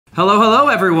Hello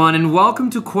everyone, and welcome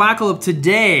to Quackalope.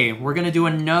 Today, we're gonna do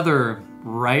another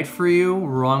right for you,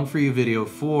 wrong for you video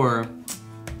for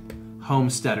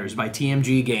Homesteaders by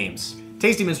TMG Games.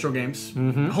 Tasty Minstrel Games.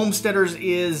 Homesteaders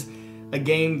is a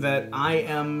game that I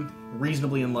am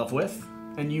reasonably in love with,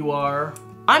 and you are...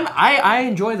 I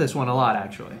enjoy this one a lot,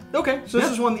 actually. Okay, so this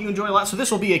is one that you enjoy a lot, so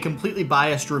this will be a completely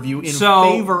biased review in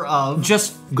favor of...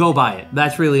 Just go buy it.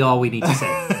 That's really all we need to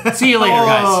say. See you later,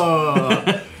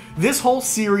 guys. This whole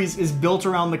series is built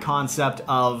around the concept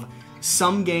of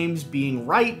some games being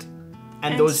right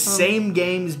and those same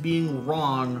games being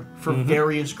wrong for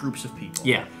various groups of people.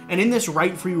 Yeah. And in this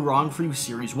right for you, wrong for you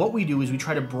series, what we do is we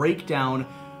try to break down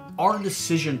our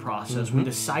decision process when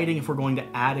deciding if we're going to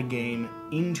add a game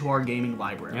into our gaming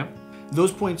library. Yep.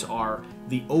 Those points are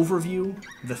the overview,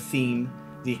 the theme,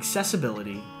 the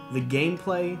accessibility, the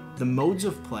gameplay, the modes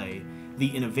of play, the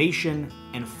innovation,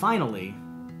 and finally,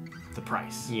 the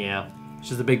price. Yeah,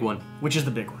 which is the big one. Which is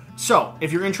the big one. So,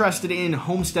 if you're interested in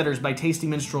Homesteaders by Tasty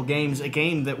Minstrel Games, a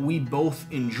game that we both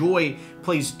enjoy,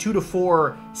 plays 2 to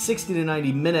 4, 60 to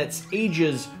 90 minutes,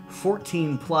 ages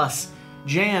 14 plus,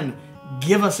 Jan,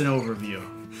 give us an overview.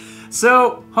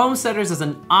 So, Homesteaders is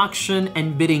an auction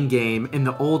and bidding game in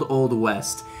the old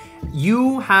West.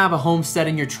 You have a homestead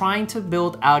and you're trying to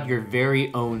build out your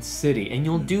very own city, and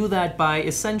you'll do that by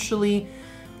essentially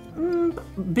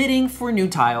bidding for new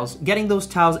tiles, getting those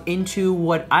tiles into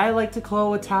what I like to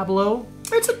call a tableau.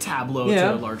 It's a tableau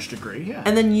to a large degree, yeah.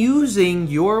 And then using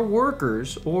your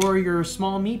workers or your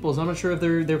small meeples, I'm not sure if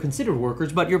they're considered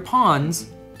workers, but your pawns,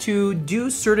 to do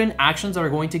certain actions that are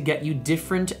going to get you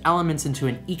different elements into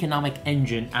an economic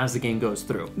engine as the game goes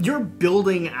through. You're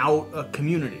building out a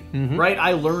community, right?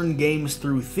 I learn games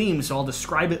through theme, so I'll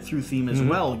describe it through theme as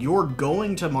well. You're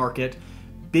going to market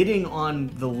bidding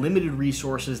on the limited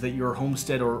resources that your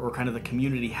homestead or kind of the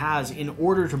community has in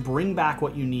order to bring back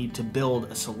what you need to build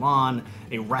a salon,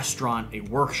 a restaurant, a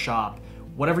workshop,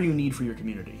 whatever you need for your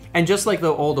community. And just like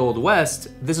the old West,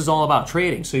 this is all about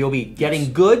trading. So you'll be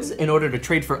getting goods in order to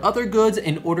trade for other goods,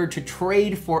 in order to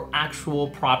trade for actual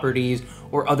properties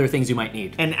or other things you might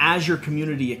need. And as your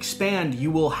community expand, you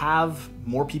will have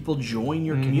more people join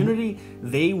your community.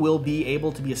 They will be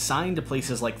able to be assigned to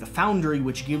places like the Foundry,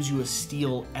 which gives you a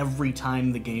steal every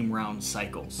time the game round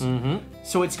cycles.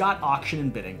 So it's got auction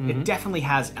and bidding. It definitely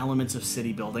has elements of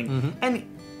city building.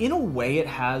 And in a way, it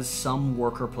has some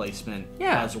worker placement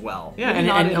as well. Yeah,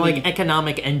 and like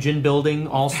economic engine building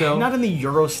also. Not in the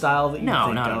Euro style that you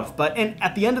think of. But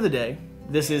at the end of the day,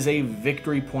 this is a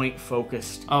victory point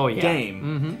focused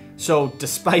game. So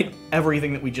despite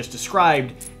everything that we just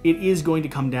described, it is going to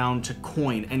come down to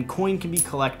coin, and coin can be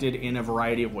collected in a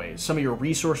variety of ways. Some of your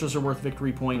resources are worth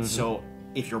victory points, so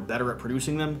if you're better at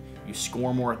producing them, you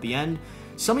score more at the end.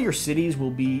 Some of your cities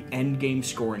will be end game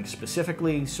scoring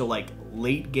specifically, so like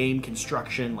late game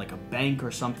construction, like a bank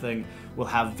or something, will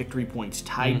have victory points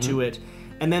tied to it.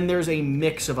 And then there's a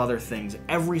mix of other things.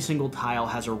 Every single tile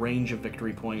has a range of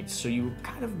victory points, so you're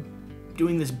kind of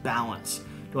doing this balance.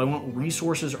 Do I want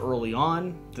resources early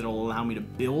on that'll allow me to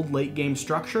build late game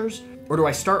structures? Or do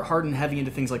I start hard and heavy into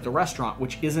things like the restaurant,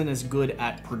 which isn't as good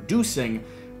at producing,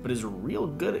 but is real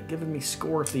good at giving me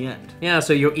score at the end? Yeah,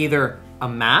 so you either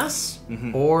amass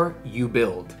or you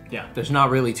build. Yeah. There's not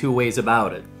really two ways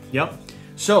about it. Yep.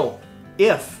 So,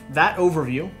 if that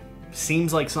overview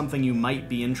seems like something you might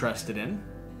be interested in,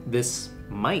 this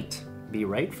might be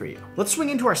right for you. Let's swing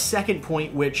into our second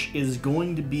point, which is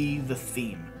going to be the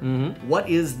theme. What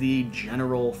is the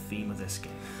general theme of this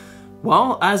game?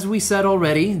 Well, as we said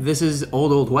already, this is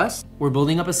old West. We're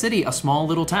building up a city, a small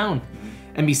little town.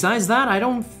 And besides that, I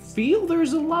don't feel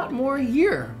there's a lot more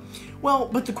here. Well,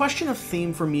 but the question of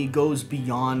theme for me goes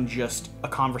beyond just a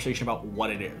conversation about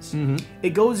what it is.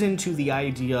 It goes into the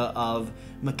idea of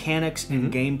mechanics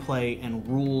and gameplay and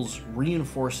rules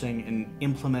reinforcing and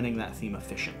implementing that theme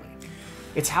efficiently.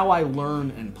 It's how I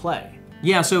learn and play.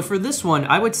 Yeah, so for this one,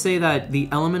 I would say that the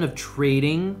element of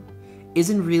trading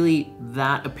isn't really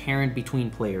that apparent between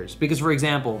players. Because, for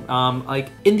example, like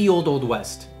in the old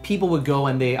West, people would go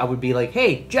and I would be like,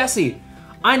 hey, Jesse,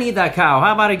 I need that cow.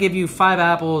 How about I give you 5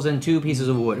 apples and 2 pieces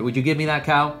of wood? Would you give me that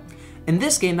cow? In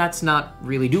this game, that's not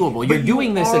really doable. You're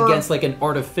doing this against like an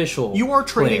artificial You are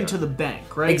trading player. to the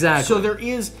bank, right? Exactly. So there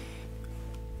is...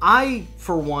 I,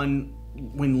 for one,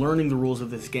 when learning the rules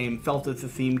of this game, felt that the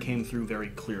theme came through very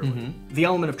clearly. The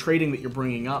element of trading that you're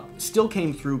bringing up still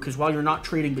came through, because while you're not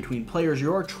trading between players,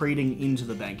 you are trading into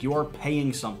the bank. You are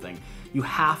paying something. You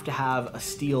have to have a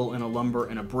steel and a lumber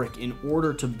and a brick in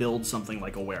order to build something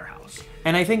like a warehouse.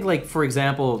 And I think, like, for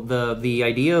example, the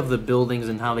idea of the buildings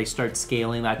and how they start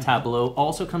scaling that tableau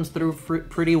also comes through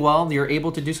pretty well. You're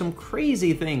able to do some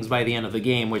crazy things by the end of the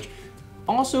game, which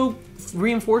also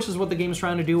reinforces what the game is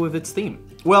trying to do with its theme.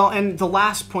 Well, and the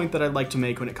last point that I'd like to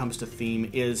make when it comes to theme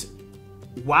is,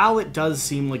 while it does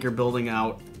seem like you're building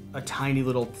out a tiny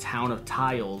little town of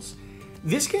tiles,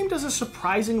 this game does a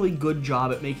surprisingly good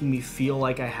job at making me feel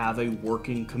like I have a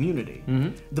working community.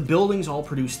 The buildings all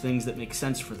produce things that make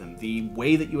sense for them. The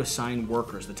way that you assign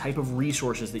workers, the type of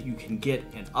resources that you can get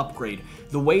and upgrade,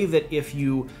 the way that if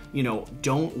you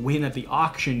don't win at the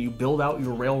auction, you build out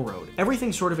your railroad.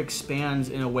 Everything sort of expands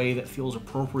in a way that feels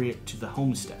appropriate to the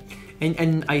homestead.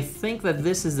 And I think that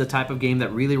this is the type of game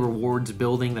that really rewards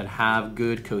building that have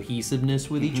good cohesiveness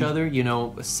with each other.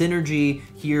 Synergy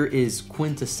here is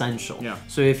quintessential. Yeah.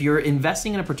 So if you're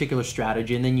investing in a particular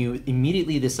strategy and then you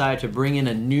immediately decide to bring in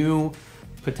a new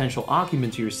potential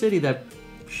occupant to your city that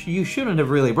you shouldn't have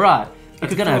really brought,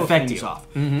 it's going to affect you. Off.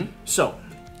 So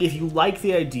if you like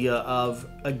the idea of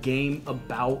a game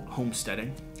about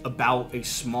homesteading, about a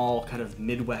small kind of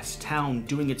Midwest town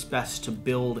doing its best to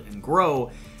build and grow,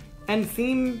 and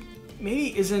theme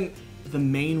maybe isn't the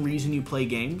main reason you play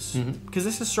games, because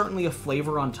this is certainly a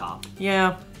flavor on top.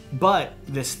 Yeah. But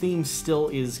this theme still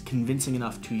is convincing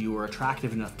enough to you or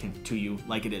attractive enough to you,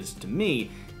 like it is to me.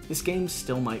 This game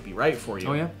still might be right for you.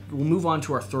 Oh, yeah? We'll move on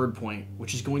to our third point,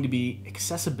 which is going to be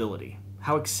accessibility.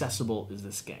 How accessible is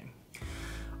this game?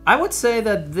 I would say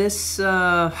that this,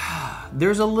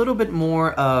 there's a little bit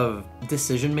more of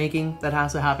decision-making that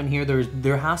has to happen here.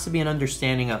 There has to be an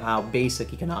understanding of how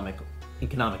basic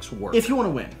economics work. If you want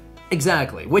to win.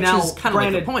 Exactly, which is kind of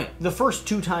like the point. The first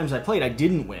 2 times I played, I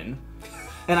didn't win,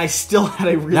 and I still had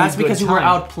a really good time. That's because you were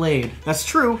outplayed. That's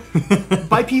true,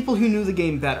 by people who knew the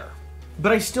game better.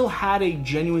 But I still had a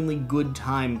genuinely good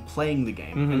time playing the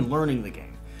game and learning the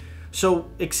game.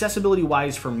 So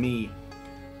accessibility-wise for me,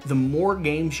 the more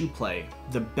games you play,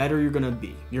 the better you're going to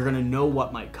be. You're going to know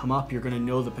what might come up. You're going to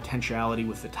know the potentiality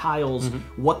with the tiles,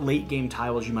 what late game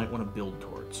tiles you might want to build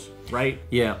towards, right?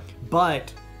 Yeah.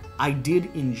 But I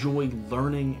did enjoy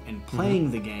learning and playing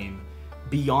the game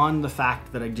beyond the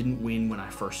fact that I didn't win when I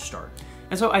first started.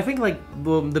 And so I think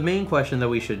the main question that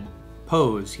we should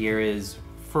pose here is,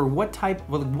 for what type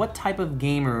of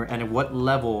gamer and at what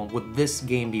level would this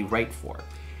game be right for?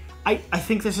 I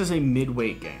think this is a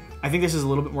mid-weight game. I think this is a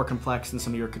little bit more complex than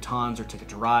some of your Catans or Ticket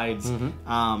to Rides.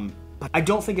 But I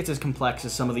don't think it's as complex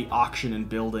as some of the auction and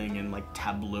building and like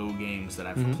tableau games that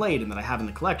I've played and that I have in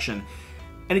the collection.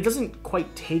 And it doesn't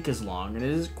quite take as long, and it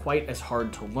isn't quite as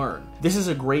hard to learn. This is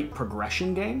a great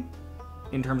progression game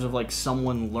in terms of like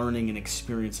someone learning and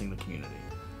experiencing the community.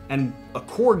 And a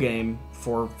core game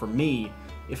for me,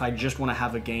 if I just want to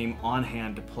have a game on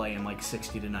hand to play in like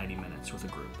 60 to 90 minutes with a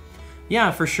group.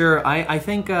 Yeah, for sure. I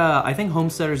think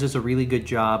Homesteaders does a really good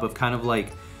job of kind of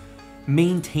like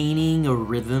maintaining a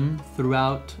rhythm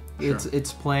throughout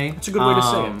its play. It's a good way to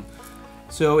say it.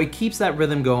 So it keeps that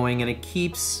rhythm going, and it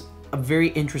keeps a very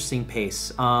interesting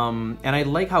pace. And I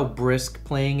like how brisk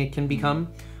playing it can become.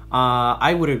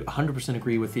 I would 100%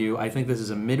 agree with you. I think this is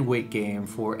a mid-weight game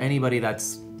for anybody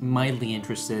that's mildly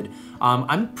interested.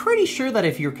 I'm pretty sure that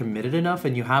if you're committed enough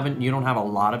and you don't have a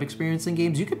lot of experience in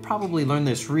games, you could probably learn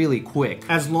this really quick.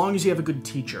 As long as you have a good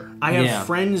teacher. I have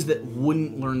friends that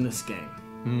wouldn't learn this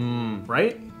game.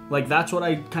 Right? Like, that's what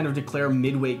I kind of declare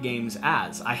mid-weight games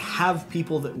as. I have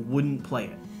people that wouldn't play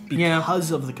it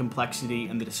because of the complexity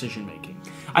and the decision-making.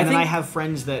 And then I have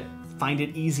friends that find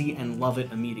it easy and love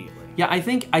it immediately. Yeah, I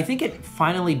think it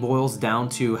finally boils down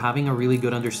to having a really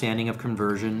good understanding of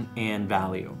conversion and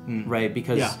value, right?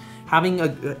 Because having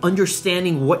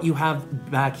understanding what you have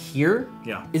back here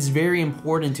is very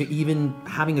important to even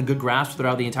having a good grasp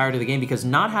throughout the entirety of the game, because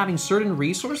not having certain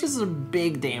resources is a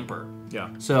big damper. Yeah.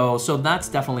 So that's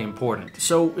definitely important.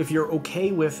 So if you're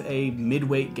okay with a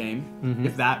mid-weight game,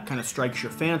 if that kind of strikes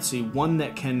your fancy, one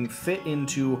that can fit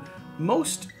into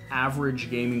most average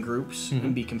gaming groups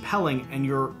and be compelling, and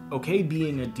you're okay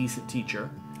being a decent teacher,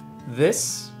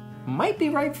 this might be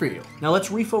right for you. Now let's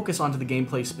refocus onto the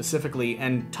gameplay specifically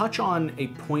and touch on a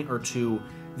point or two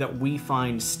that we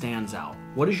find stands out.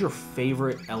 What is your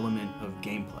favorite element of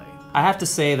gameplay? I have to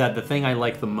say that the thing I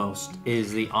like the most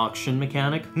is the auction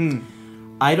mechanic.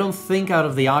 I don't think out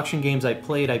of the auction games I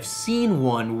played, I've seen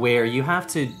one where you have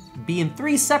to be in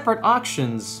 3 separate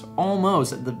auctions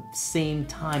almost at the same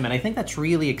time, and I think that's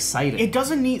really exciting. It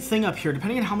does a neat thing up here.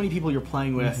 Depending on how many people you're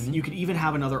playing with, you could even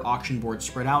have another auction board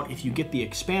spread out if you get the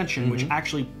expansion, which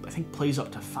actually, I think, plays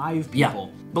up to 5 people. Yeah.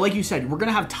 But like you said, we're going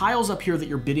to have tiles up here that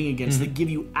you're bidding against that give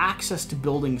you access to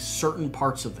building certain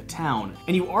parts of the town,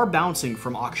 and you are bouncing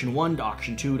from auction 1 to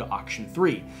auction 2 to auction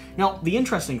 3. Now, the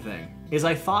interesting thing is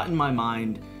I thought in my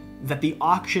mind that the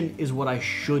auction is what I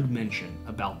should mention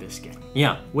about this game.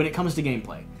 Yeah. When it comes to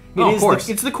gameplay. Of course.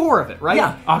 It's the core of it, right?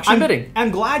 Yeah, auction bidding.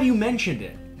 I'm glad you mentioned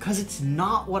it, because it's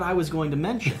not what I was going to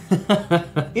mention.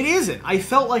 It isn't. I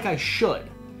felt like I should.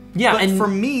 Yeah, but for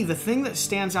me, the thing that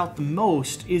stands out the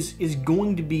most is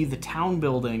going to be the town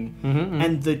building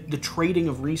and the trading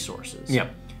of resources. Yeah.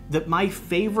 That my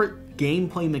favorite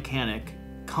gameplay mechanic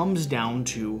comes down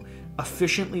to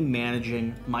efficiently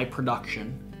managing my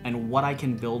production and what I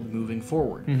can build moving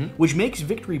forward, which makes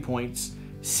victory points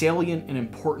salient and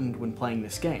important when playing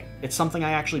this game. It's something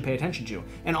I actually pay attention to.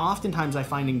 And oftentimes I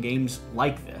find in games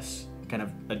like this, kind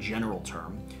of a general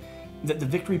term, that the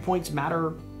victory points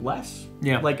matter less.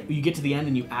 Yeah. Like, you get to the end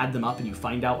and you add them up and you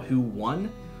find out who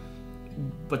won,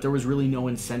 but there was really no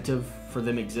incentive for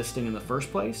them existing in the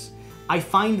first place. I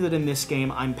find that in this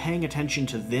game, I'm paying attention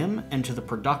to them and to the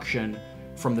production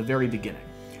from the very beginning,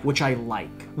 which I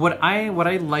like. What I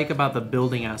like about the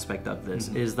building aspect of this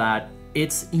is that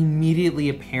it's immediately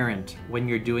apparent when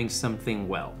you're doing something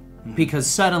well. Because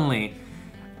suddenly,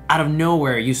 out of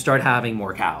nowhere, you start having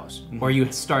more cows, or you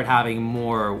start having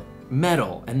more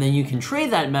metal, and then you can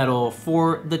trade that metal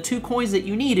for the 2 coins that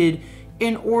you needed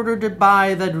in order to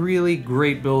buy that really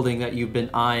great building that you've been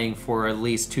eyeing for at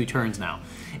least 2 turns now.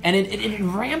 And it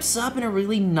ramps up in a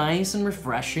really nice and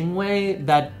refreshing way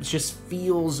that just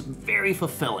feels very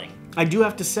fulfilling. I do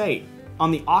have to say,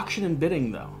 on the auction and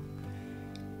bidding though,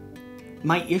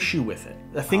 my issue with it,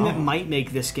 the thing that might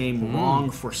make this game wrong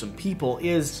for some people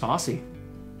is... Saucy.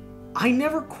 I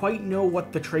never quite know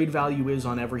what the trade value is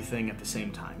on everything at the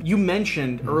same time. You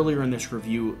mentioned earlier in this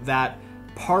review that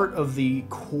part of the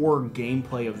core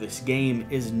gameplay of this game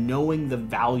is knowing the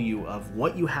value of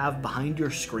what you have behind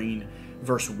your screen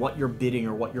versus what you're bidding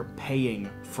or what you're paying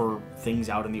for things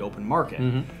out in the open market.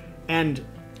 And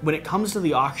when it comes to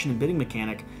the auction and bidding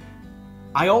mechanic,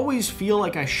 I always feel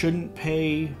like I shouldn't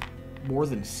pay more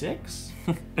than 6,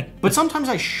 but sometimes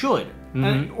I should.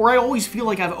 Or I always feel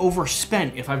like I've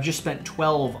overspent if I've just spent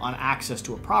 12 on access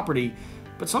to a property,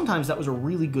 but sometimes that was a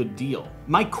really good deal.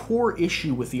 My core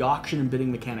issue with the auction and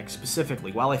bidding mechanic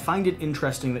specifically, while I find it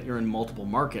interesting that you're in multiple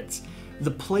markets,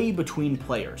 the play between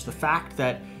players, the fact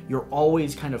that you're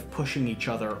always kind of pushing each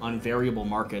other on variable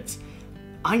markets,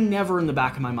 I never in the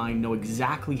back of my mind know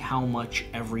exactly how much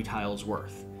every tile's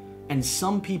worth. And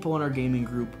some people in our gaming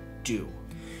group do.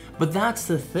 But that's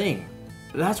the thing.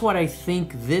 That's what I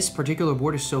think this particular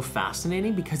board is so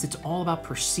fascinating, because it's all about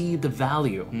perceived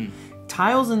value.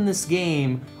 Tiles in this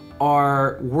game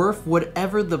are worth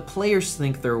whatever the players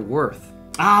think they're worth.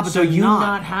 But so you're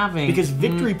not having... Because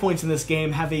victory points in this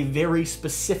game have a very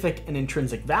specific and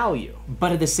intrinsic value.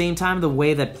 But at the same time, the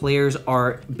way that players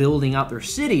are building out their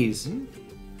cities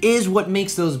is what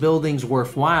makes those buildings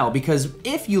worthwhile. Because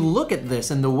if you look at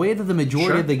this and the way that the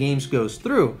majority of the games goes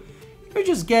through, you're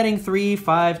just getting 3,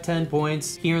 5, 10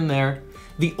 points here and there.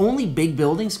 The only big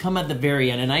buildings come at the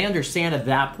very end, and I understand at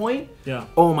that point,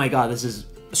 oh my god, this is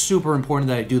super important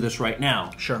that I do this right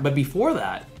now. But before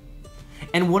that,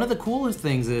 and one of the coolest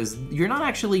things is, you're not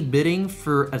actually bidding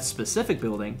for a specific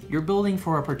building, you're building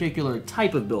for a particular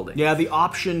type of building. Yeah, the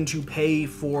option to pay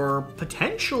for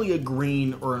potentially a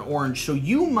green or an orange, so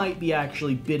you might be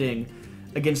actually bidding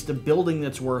against a building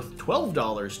that's worth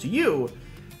 $12 to you,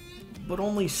 but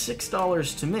only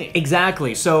 $6 to me.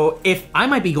 Exactly. So if I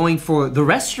might be going for the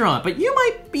restaurant, but you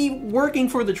might be working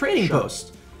for the trading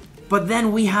post. But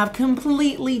then we have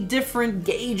completely different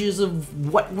gauges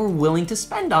of what we're willing to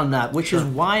spend on that, which is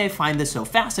why I find this so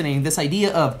fascinating. This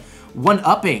idea of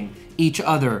one-upping each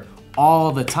other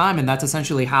all the time, and that's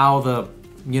essentially how the,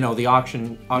 the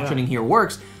auctioning here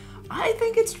works. I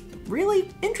think it's really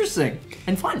interesting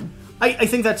and fun. I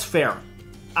think that's fair.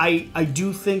 I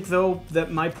do think, though,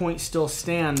 that my point still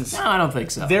stands. No, I don't think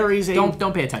so. There is a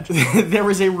don't pay attention. There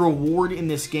is a reward in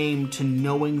this game to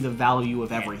knowing the value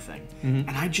of everything, and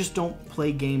I just don't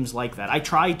play games like that. I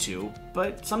try to,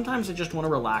 but sometimes I just want to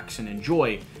relax and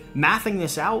enjoy. Mathing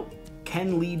this out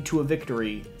can lead to a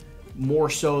victory more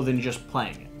so than just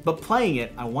playing it. But playing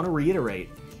it, I want to reiterate,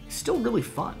 is still really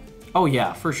fun. Oh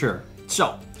yeah, for sure.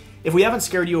 So, if we haven't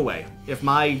scared you away, if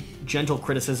my gentle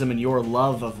criticism and your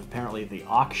love of apparently the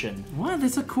auction... What?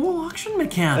 It's a cool auction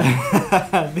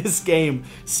mechanic. This game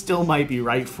still might be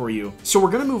right for you. So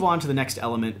we're going to move on to the next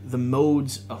element, the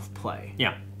modes of play.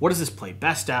 Yeah. What does this play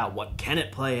best at? What can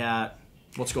it play at?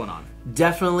 What's going on?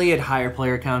 Definitely at higher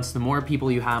player counts. The more people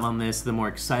you have on this, the more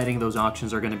exciting those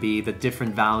auctions are going to be. The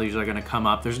different values are going to come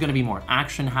up. There's going to be more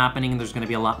action happening. There's going to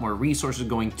be a lot more resources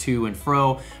going to and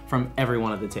fro from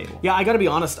everyone at the table. Yeah, I got to be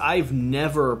honest. I've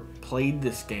never played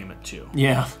this game at 2.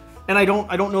 Yeah. And I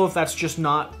don't know if that's just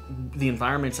not the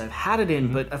environments I've had it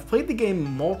in, but I've played the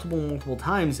game multiple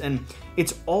times, and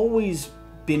it's always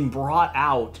been brought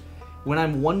out when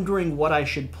I'm wondering what I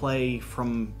should play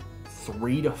from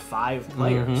 3 to 5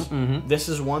 players. This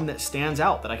is one that stands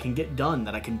out, that I can get done,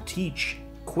 that I can teach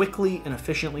quickly and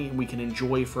efficiently, and we can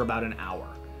enjoy for about an hour.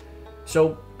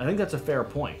 So I think that's a fair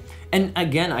point. And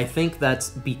again, I think that's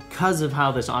because of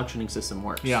how this auctioning system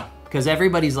works. Yeah. Because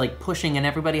everybody's like pushing, and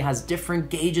everybody has different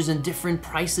gauges and different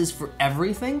prices for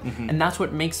everything. And that's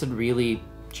what makes it really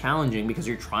challenging, because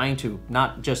you're trying to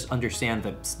not just understand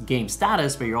the game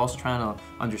status, but you're also trying to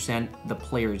understand the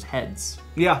players' heads.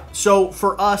 Yeah. So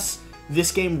for us,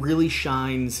 this game really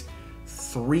shines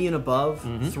 3 and above,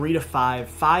 3 to 5.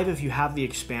 5 if you have the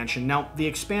expansion. Now, the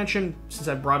expansion, since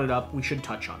I brought it up, we should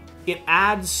touch on. It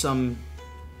adds some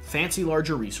fancy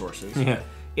larger resources. Yeah.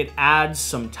 It adds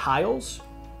some tiles,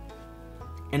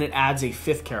 and it adds a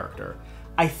 5th character.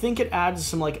 I think it adds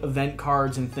some like event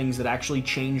cards and things that actually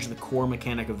change the core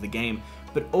mechanic of the game.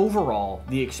 But overall,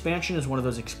 the expansion is one of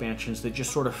those expansions that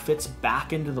just sort of fits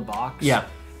back into the box. Yeah.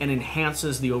 And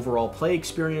enhances the overall play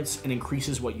experience and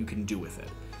increases what you can do with it.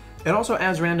 It also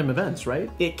adds random events, right?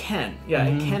 It can. Yeah,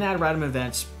 it can add random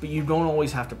events, but you don't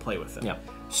always have to play with it. Yeah.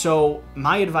 So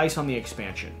my advice on the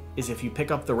expansion is if you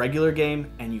pick up the regular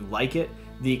game and you like it,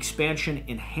 the expansion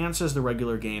enhances the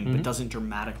regular game, but doesn't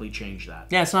dramatically change that.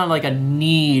 Yeah, it's not like a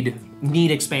need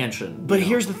expansion. But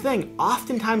here's the thing.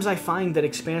 Oftentimes I find that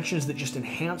expansions that just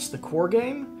enhance the core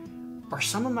game are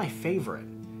some of my favorite.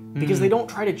 Because they don't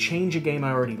try to change a game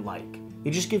I already like. They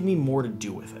just give me more to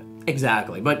do with it.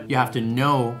 Exactly. But you have to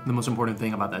know the most important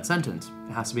thing about that sentence.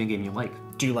 It has to be a game you like.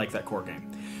 Do you like that core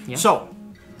game? Yeah. So,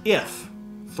 if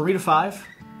 3 to 5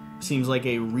 seems like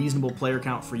a reasonable player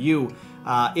count for you,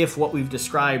 if what we've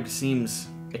described seems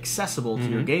accessible to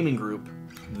your gaming group,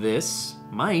 this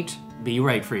might be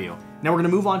right for you. Now we're going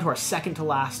to move on to our second to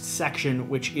last section,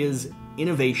 which is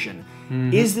innovation.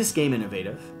 Is this game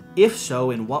innovative? If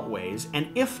so, in what ways? And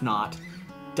if not,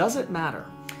 does it matter?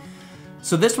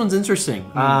 So this one's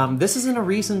interesting. This isn't a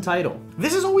recent title.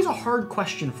 This is always a hard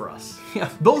question for us. Yeah.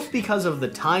 Both because of the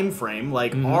time frame,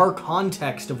 like our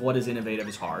context of what is innovative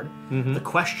is hard. The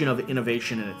question of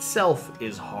innovation in itself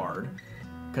is hard,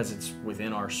 because it's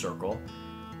within our circle.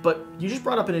 But you just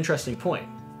brought up an interesting point.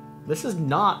 This is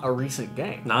not a recent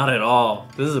game. Not at all.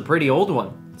 This is a pretty old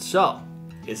one. So,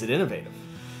 is it innovative?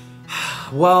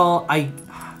 Well,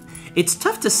 it's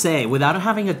tough to say without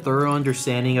having a thorough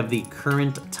understanding of the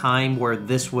current time where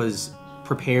this was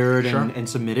prepared and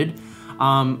submitted.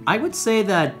 I would say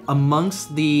that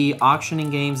amongst the auctioning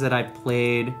games that I've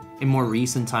played in more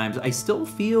recent times, I still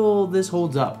feel this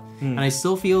holds up. And I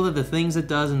still feel that the things it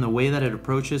does and the way that it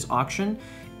approaches auction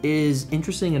is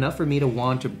interesting enough for me to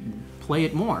want to play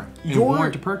it more and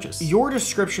warrant to purchase. Your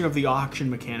description of the auction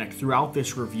mechanic throughout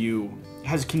this review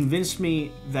has convinced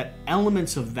me that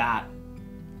elements of that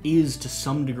is to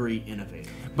some degree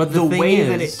innovative. But the way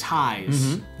that it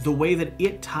ties, the way that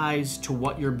it ties to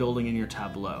what you're building in your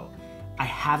tableau, I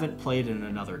haven't played in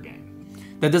another game.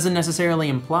 That doesn't necessarily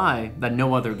imply that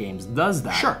no other games does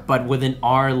that. Sure. But within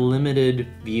our limited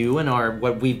view and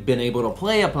what we've been able to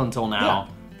play up until now,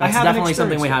 that's definitely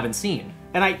something we haven't seen.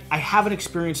 And I haven't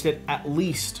experienced it at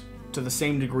least to the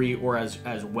same degree or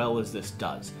as well as this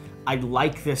does. I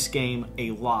like this game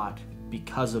a lot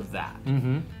because of that.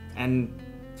 And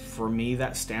for me,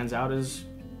 that stands out as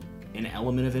an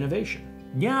element of innovation.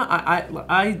 Yeah,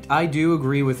 I do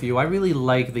agree with you. I really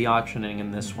like the auctioning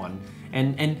in this one.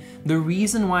 And the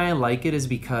reason why I like it is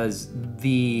because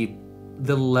the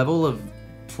level of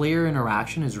player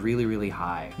interaction is really, really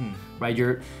high. Right?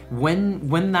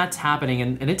 When that's happening,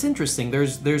 and it's interesting,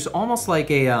 there's almost like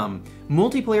a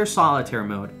multiplayer solitaire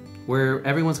mode where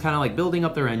everyone's kind of like building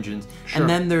up their engines, and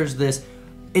then there's this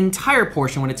entire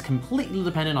portion when it's completely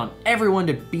dependent on everyone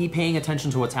to be paying attention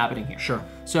to what's happening here. Sure.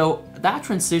 So that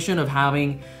transition of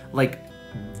having like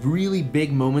really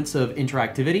big moments of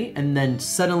interactivity and then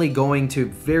suddenly going to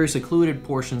very secluded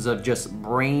portions of just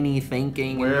brainy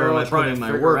thinking. Where am I putting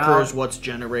my workers? What's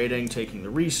generating? Taking the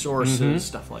resources,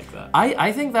 stuff like that.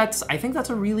 I think that's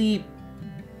a really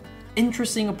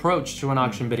interesting approach to an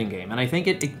auction bidding game, and I think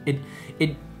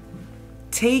it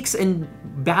takes and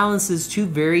balances two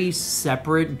very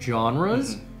separate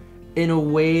genres in a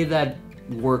way that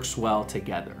works well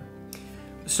together.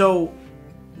 So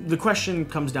the question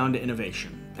comes down to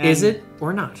innovation. Is it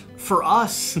or not? For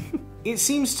us, it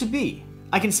seems to be.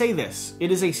 I can say this.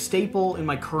 It is a staple in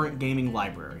my current gaming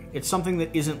library. It's something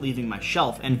that isn't leaving my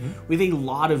shelf, and we have a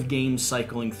lot of games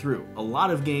cycling through. A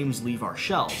lot of games leave our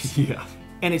shelves. Yeah.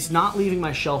 And it's not leaving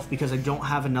my shelf because I don't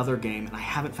have another game, and I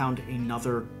haven't found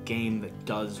another game that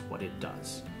does what it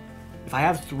does. If I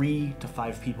have 3 to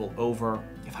 5 people over,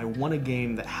 if I want a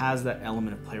game that has that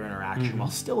element of player interaction while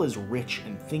still is rich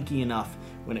and thinky enough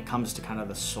when it comes to kind of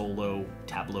the solo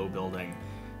tableau building,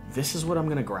 this is what I'm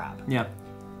going to grab. Yeah.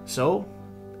 So,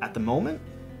 at the moment,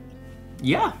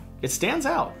 yeah, it stands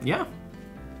out. Yeah.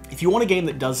 If you want a game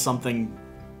that does something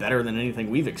better than anything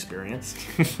we've experienced,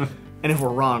 and if we're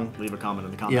wrong, leave a comment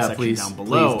in the comment section down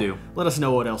below. Please do. Let us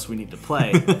know what else we need to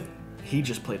play. He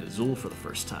just played Azul for the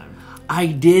first time. I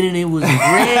did, and it was great.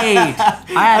 I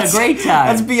had a great time.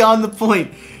 That's beyond the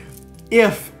point.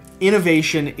 If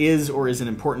innovation is or isn't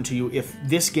important to you, if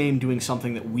this game doing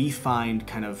something that we find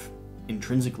kind of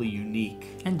intrinsically unique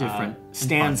and different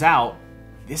stands out,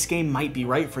 this game might be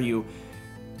right for you.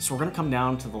 So we're going to come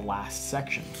down to the last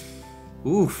section.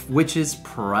 Oof, which is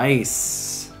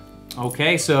price.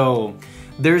 Okay, so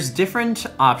there's different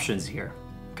options here.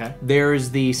 Okay. There's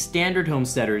the standard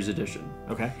Homesteaders edition.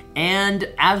 Okay.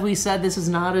 And as we said, this is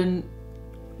not a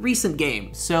recent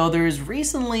game. So there's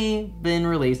recently been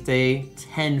released a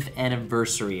 10th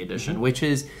anniversary edition, which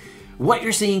is what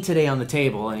you're seeing today on the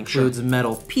table. It includes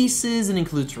metal pieces, and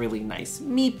includes really nice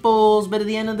meeples, but at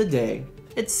the end of the day,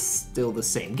 it's still the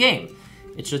same game.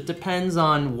 It just depends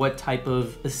on what type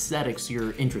of aesthetics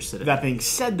you're interested in. That being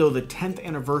said, though, the 10th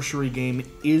anniversary game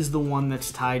is the one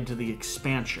that's tied to the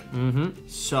expansion.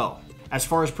 So, as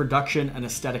far as production and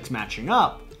aesthetics matching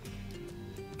up,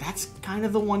 that's kind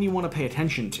of the one you want to pay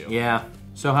attention to. Yeah.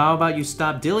 So how about you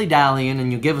stop dilly-dallying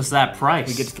and you give us that price?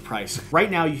 We get to the price.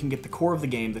 Right now, you can get the core of the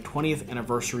game, the 20th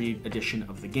anniversary edition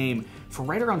of the game, for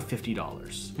right around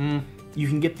 $50. You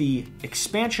can get the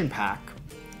expansion pack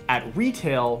at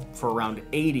retail for around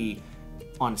 $80,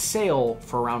 on sale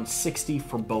for around $60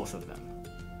 for both of them.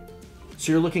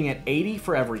 So you're looking at $80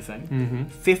 for everything,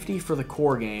 $50 for the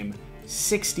core game,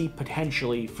 $60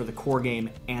 potentially for the core game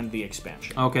and the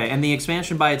expansion. Okay, and the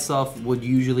expansion by itself would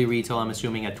usually retail, I'm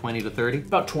assuming, at $20 to $30?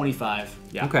 About $25,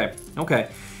 yeah. Okay.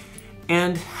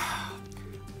 And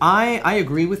I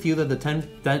agree with you that the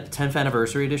 10th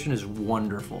anniversary edition is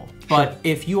wonderful. But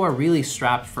if you are really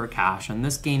strapped for cash and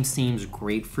this game seems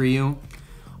great for you,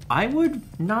 I would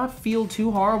not feel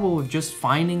too horrible with just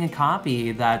finding a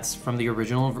copy that's from the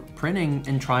original printing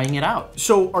and trying it out.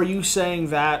 So are you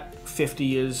saying that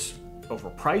 $50 is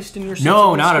overpriced in your sense?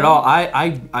 No, not at all.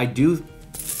 I do.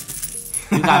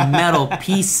 You got metal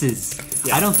pieces.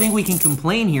 Yeah. I don't think we can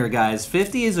complain here, guys.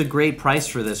 $50 is a great price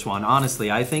for this one.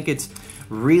 Honestly, I think it's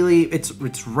really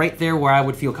it's right there where I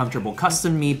would feel comfortable.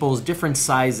 Custom meeples, different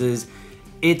sizes.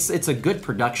 It's a good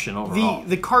production overall.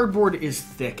 The cardboard is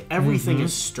thick. Everything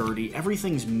is sturdy.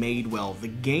 Everything's made well. The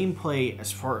gameplay,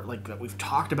 as far like that we've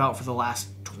talked about for the last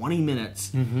 20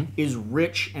 minutes, is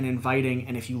rich and inviting.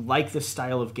 And if you like this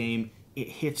style of game, it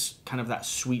hits kind of that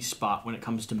sweet spot when it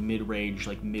comes to mid-range,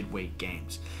 like mid-weight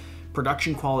games.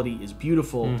 Production quality is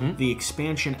beautiful. The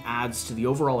expansion adds to the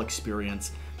overall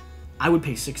experience. I would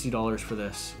pay $60 for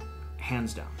this,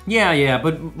 hands down. Yeah,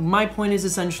 but my point is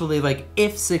essentially like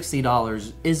if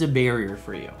 $60 is a barrier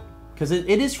for you, because it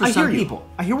is for some people.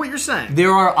 I hear what you're saying.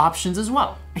 There are options as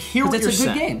well. I hear what you're saying.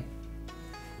 It's a good game.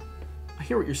 I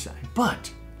hear what you're saying.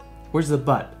 But, where's the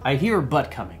but? I hear a but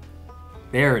coming.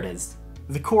 There it is.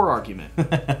 The core argument,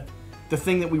 the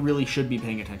thing that we really should be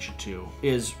paying attention to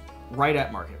is right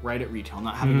at market, right at retail,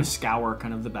 not having to scour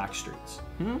kind of the back streets.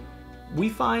 We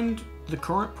find the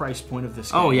current price point of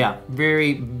this game. Oh yeah,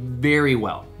 very, very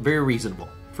well. Very reasonable,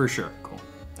 for sure. Cool.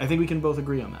 I think we can both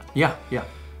agree on that. Yeah.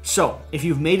 So, if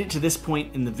you've made it to this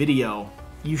point in the video,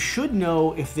 you should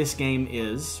know if this game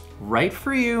is right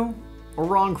for you or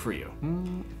wrong for you.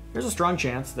 There's a strong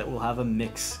chance that we'll have a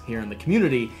mix here in the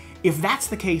community. If that's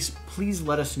the case, please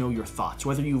let us know your thoughts.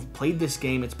 Whether you've played this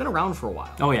game, it's been around for a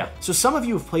while. Oh yeah. So some of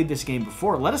you have played this game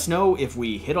before. Let us know if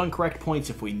we hit on correct points,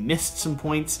 if we missed some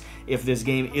points, if this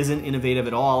game isn't innovative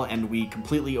at all, and we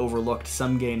completely overlooked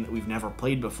some game that we've never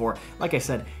played before. Like I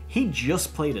said, he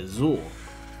just played Azul.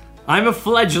 I'm a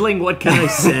fledgling, what can I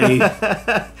say?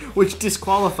 Which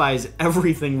disqualifies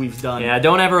everything we've done. Yeah,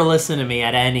 don't ever listen to me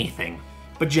at anything.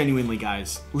 But genuinely,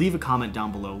 guys, leave a comment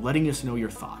down below letting us know your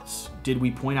thoughts. Did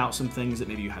we point out some things that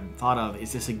maybe you hadn't thought of?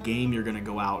 Is this a game you're going to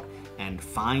go out and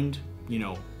find, you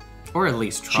know, or at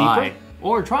least try? Cheaper?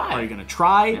 Or try. Are you going to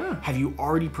try? Yeah. Have you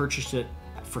already purchased it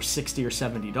for $60 or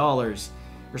 $70?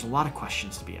 There's a lot of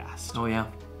questions to be asked. Oh, yeah.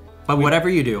 But whatever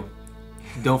you do,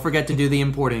 don't forget to do the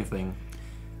important thing.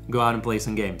 Go out and play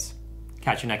some games.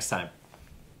 Catch you next time.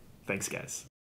 Thanks, guys.